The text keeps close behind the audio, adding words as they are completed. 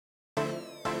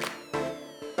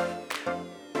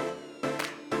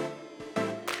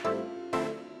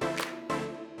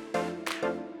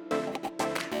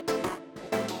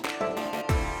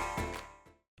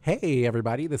Hey,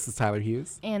 everybody, this is Tyler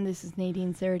Hughes. And this is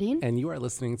Nadine Sardine. And you are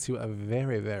listening to a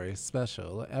very, very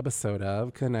special episode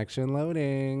of Connection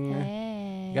Loading.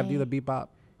 Hey. You got to do the beep bop.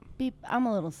 Beep. I'm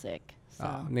a little sick. So.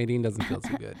 Oh, Nadine doesn't feel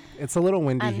too good. It's a little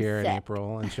windy I'm here in sick.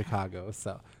 April in Chicago,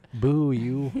 so boo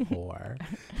you whore.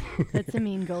 That's a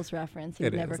Mean Girls reference.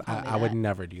 You'd It never is. call me I would that.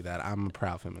 never do that. I'm a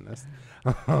proud feminist.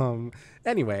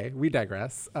 Anyway, we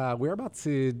digress. We're about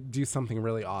to do something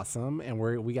really awesome, and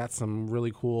we got some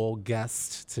really cool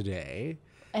guests today.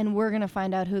 And we're going to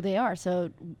find out who they are. So,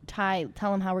 Ty,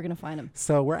 tell them how we're going to find them.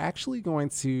 So we're actually going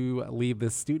to leave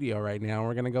this studio right now.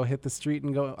 We're going to go hit the street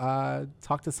and go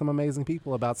talk to some amazing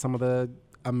people about some of the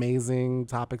amazing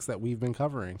topics that we've been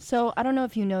covering. So, I don't know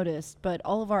if you noticed, but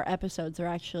all of our episodes are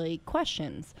actually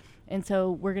questions. And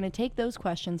so we're going to take those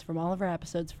questions from all of our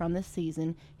episodes from this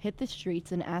season, hit the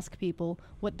streets, and ask people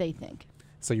what they think.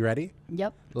 So you ready?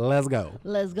 Yep. Let's go.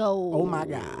 Let's go. Oh, my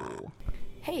God.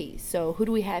 Hey, so who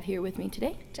do we have here with me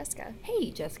today? Jessica. Hey,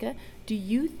 Jessica. Do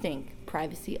you think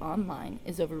privacy online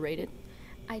is overrated?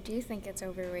 I do think it's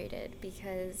overrated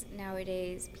because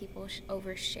nowadays people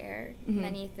overshare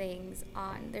many things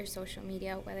on their social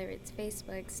media, whether it's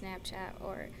Facebook, Snapchat,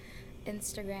 or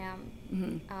Instagram.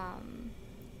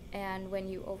 And when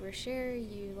you overshare,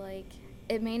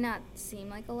 it may not seem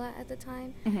like a lot at the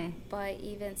time, but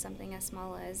even something as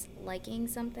small as liking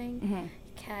something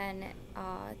can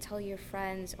tell your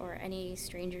friends or any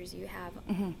strangers you have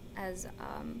as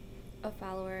a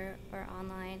follower or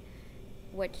online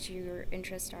what your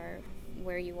interests are,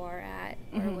 where you are at,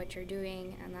 or what you're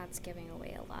doing, and that's giving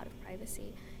away a lot of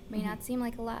privacy. It may not seem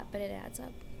like a lot, but it adds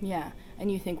up. Yeah, and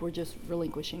you think we're just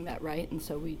relinquishing that right, and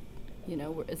so we,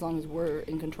 as long as we're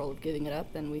in control of giving it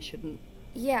up, then we shouldn't.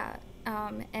 Yeah,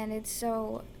 and it's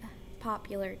so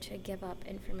popular to give up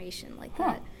information like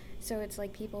that. So it's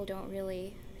like people don't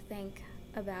really think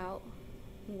about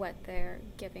what they're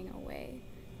giving away.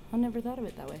 I never thought of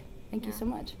it that way. Thank you so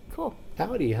much. Cool.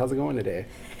 Howdy, how's it going today?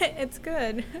 It's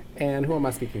good. And who am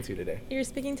I speaking to today? You're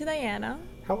speaking to Diana.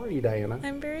 How are you, Diana?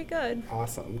 I'm very good.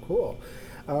 Awesome, cool.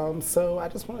 So I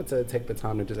just wanted to take the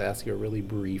time to just ask you a really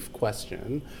brief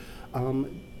question.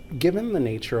 Given the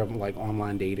nature of like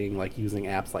online dating, like using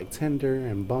apps like Tinder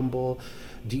and Bumble,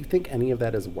 do you think any of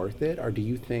that is worth it? Or do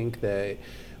you think that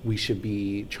we should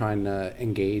be trying to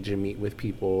engage and meet with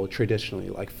people traditionally,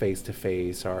 like face to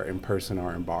face or in person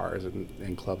or in bars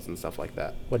and clubs and stuff like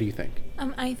that? What do you think?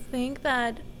 I think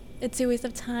that it's a waste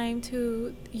of time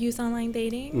to use online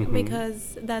dating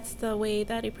because that's the way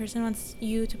that a person wants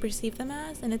you to perceive them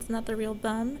as, and it's not the real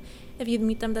them. If you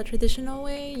meet them the traditional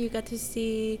way, you get to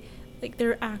see like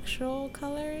their actual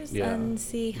colors and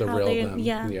see the how real they them.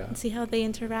 and see how they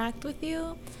interact with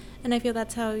you. And I feel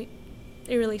that's how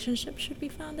a relationship should be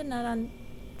found and not on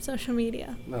social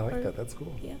media. I like that. That's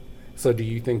cool. Yeah. So do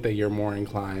you think that you're more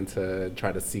inclined to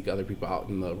try to seek other people out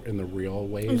in the real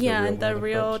way? Yeah, in the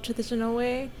real approach? traditional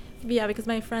way. Yeah, because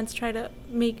my friends try to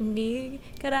make me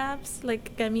get apps,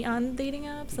 like get me on dating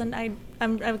apps, and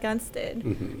I'm against it.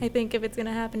 I think if it's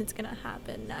gonna happen, it's gonna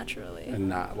happen naturally. And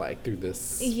not like through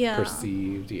this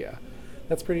perceived,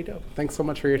 That's pretty dope. Thanks so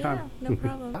much for your time. No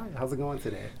problem. Hi, how's it going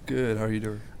today? Good. How are you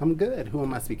doing? I'm good. Who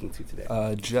am I speaking to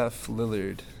today? Jeff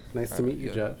Lillard. Nice to meet you,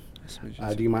 yeah. Jeff. Nice to meet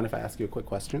you. Do you mind if I ask you a quick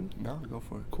question? No, go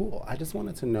for it. Cool. I just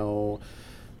wanted to know,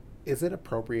 is it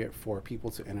appropriate for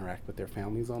people to interact with their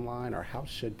families online, or how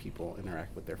should people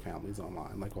interact with their families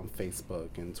online, like on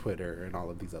Facebook and Twitter and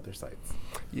all of these other sites?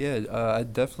 Yeah, I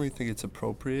definitely think it's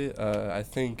appropriate. I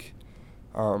think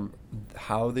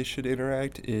how they should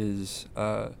interact is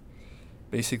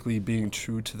basically being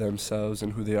true to themselves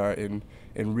and who they are in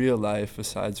real life,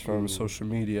 aside from social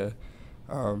media.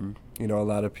 A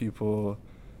lot of people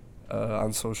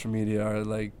on social media are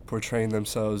like portraying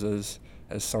themselves as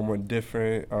someone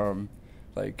different,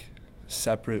 like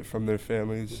separate from their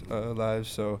families' lives.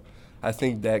 So I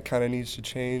think that kind of needs to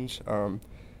change.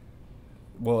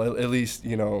 Well, at least,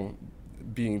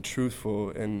 being truthful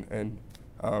and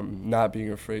not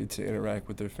being afraid to interact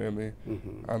with their family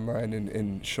online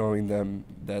and showing them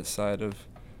that side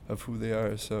of who they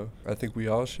are. So I think we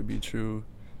all should be true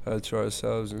to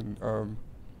ourselves, and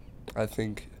I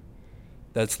think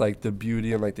that's like the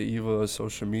beauty and like the evil of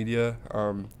social media.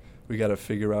 We got to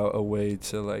figure out a way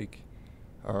to like,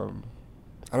 I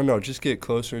don't know, just get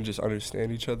closer and just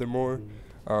understand each other more.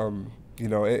 And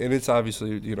it's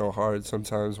obviously, hard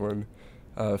sometimes when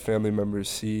family members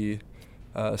see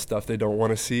stuff they don't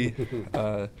want to see.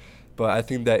 But I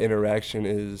think that interaction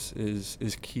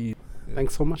is key.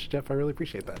 Thanks so much, Jeff. I really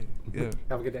appreciate that. Yeah.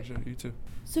 Have a good day. Sure, you too.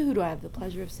 So who do I have the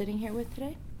pleasure of sitting here with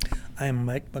today? I'm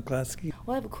Mike McCloskey.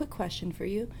 Well, I have a quick question for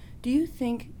you. Do you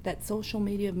think that social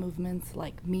media movements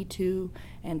like Me Too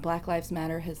and Black Lives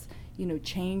Matter has,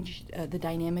 changed the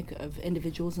dynamic of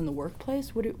individuals in the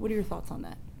workplace? What are your thoughts on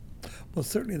that? Well,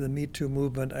 certainly the Me Too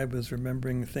movement, I was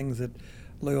remembering things at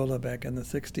Loyola back in the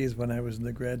 60s when I was in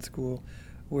the grad school,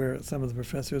 where some of the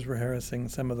professors were harassing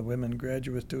some of the women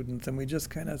graduate students, and we just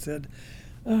kind of said,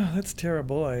 oh, that's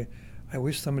terrible. I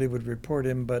wish somebody would report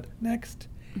him, but next.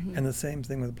 Mm-hmm. And the same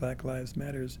thing with Black Lives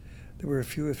Matters. There were a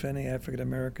few, if any,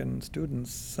 African-American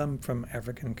students, some from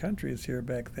African countries here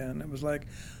back then. It was like,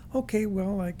 okay,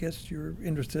 well, I guess you're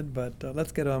interested, but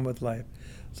let's get on with life.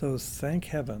 So thank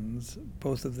heavens,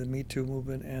 both of the Me Too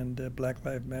movement and Black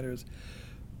Lives Matters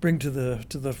bring to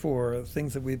the fore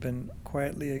things that we've been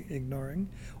quietly ignoring,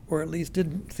 or at least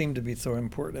didn't seem to be so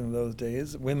important in those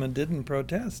days. Women didn't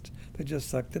protest. They just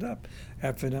sucked it up.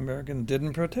 African Americans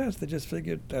didn't protest. They just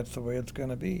figured that's the way it's going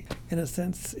to be. In a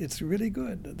sense, it's really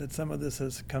good that some of this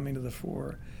is coming to the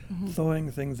fore, mm-hmm.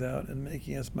 throwing things out and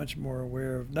making us much more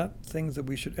aware of not things that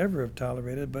we should ever have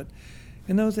tolerated, but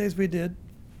in those days we did.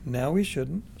 Now we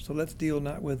shouldn't. So let's deal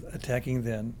not with attacking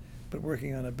then, but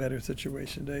working on a better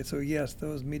situation today. So yes,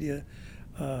 those media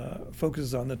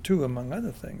focuses on the two, among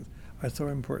other things, are so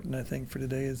important, I think, for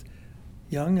today's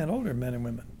young and older men and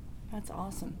women. That's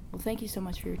awesome. Well, thank you so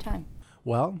much for your time.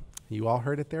 Well, you all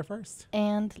heard it there first.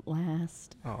 And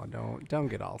last. Oh, don't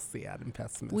get all sad and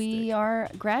pessimistic. We are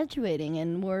graduating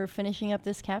and we're finishing up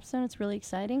this capstone. It's really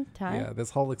exciting. Ty? Yeah,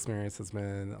 this whole experience has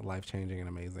been life-changing and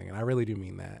amazing, and I really do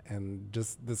mean that. And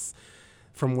just this,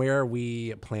 from where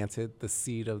we planted the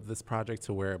seed of this project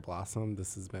to where it blossomed,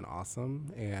 this has been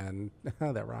awesome, and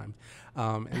that rhymed.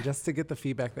 And just to get the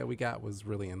feedback that we got was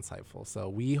really insightful. So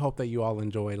we hope that you all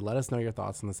enjoyed. Let us know your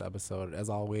thoughts on this episode. As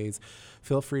always,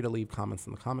 feel free to leave comments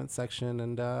in the comments section,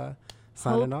 and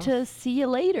signing off. Hope to see you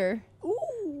later.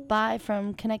 Ooh. Bye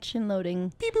from Connection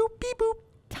Loading. Beep boop, beep boop.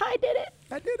 Ty did it.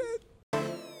 I did it.